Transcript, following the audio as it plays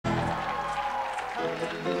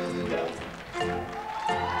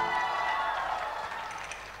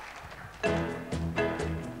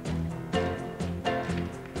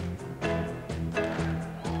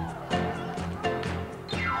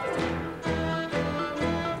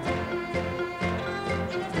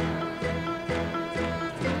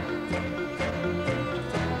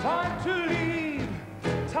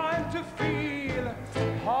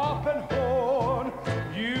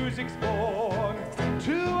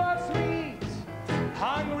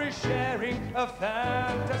A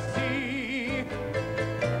fantasy.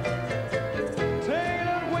 Tail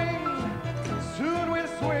and wing, soon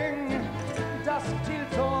we'll swing. Dusk till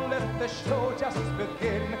dawn, let the show just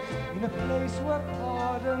begin. In a place where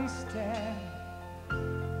gardens stand,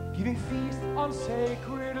 giving feast on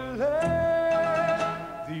sacred land.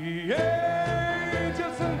 The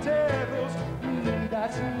angels and devils meet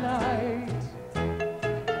at night.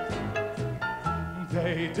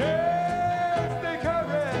 They dance, they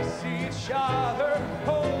caress each other,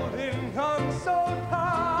 holding on so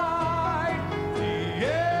tight. The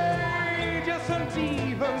angels and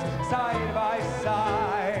demons side by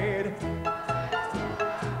side.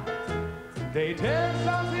 They dance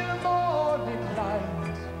until morning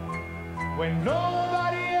light, when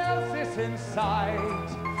nobody else is in sight.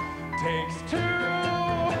 Takes two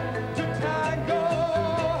to tango,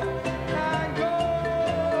 tango.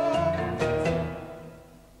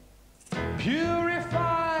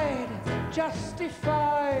 Purified,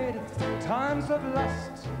 justified, times of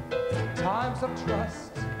lust, times of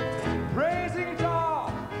trust, praising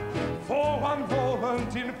God for one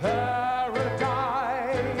moment in paradise.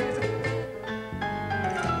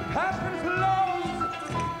 Passion flows,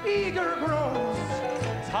 eager grows,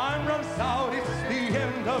 time runs out, it's the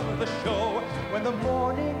end of the show. When the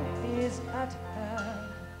morning is at hand,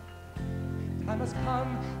 time has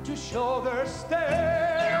come to show their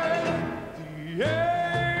stand. The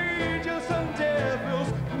angels and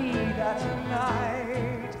devils meet at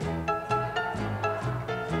night.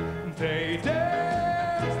 They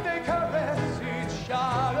dance, they caress each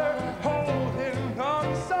other, holding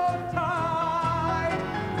on so tight.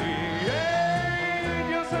 The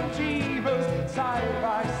angels and demons side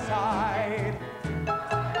by side.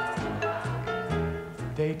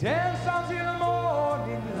 They dance until the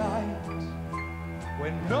morning light,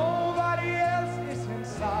 when nobody else is in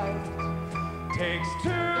sight. Takes two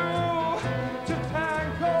to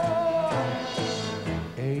tango.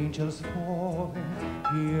 Angels falling,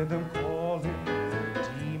 hear them calling.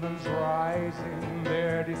 Demons rising,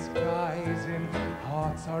 they're disguising.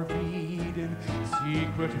 Hearts are beating,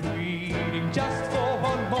 secret reading. Just for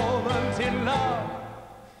one moment in love,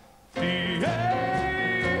 the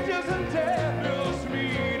angels and devils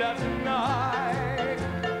meet at night.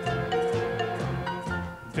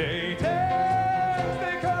 They dance,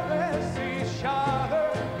 they caress each other,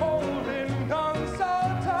 holding on so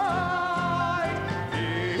tight. The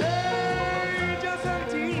angels and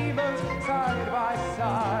demons side by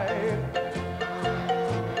side.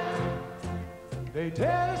 They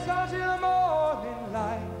dance until morning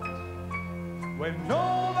light, when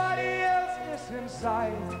nobody else is in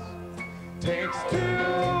sight. Takes two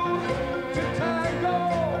to tango.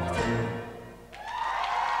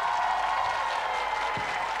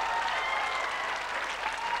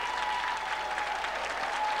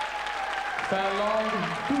 Finland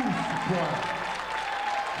 12 points.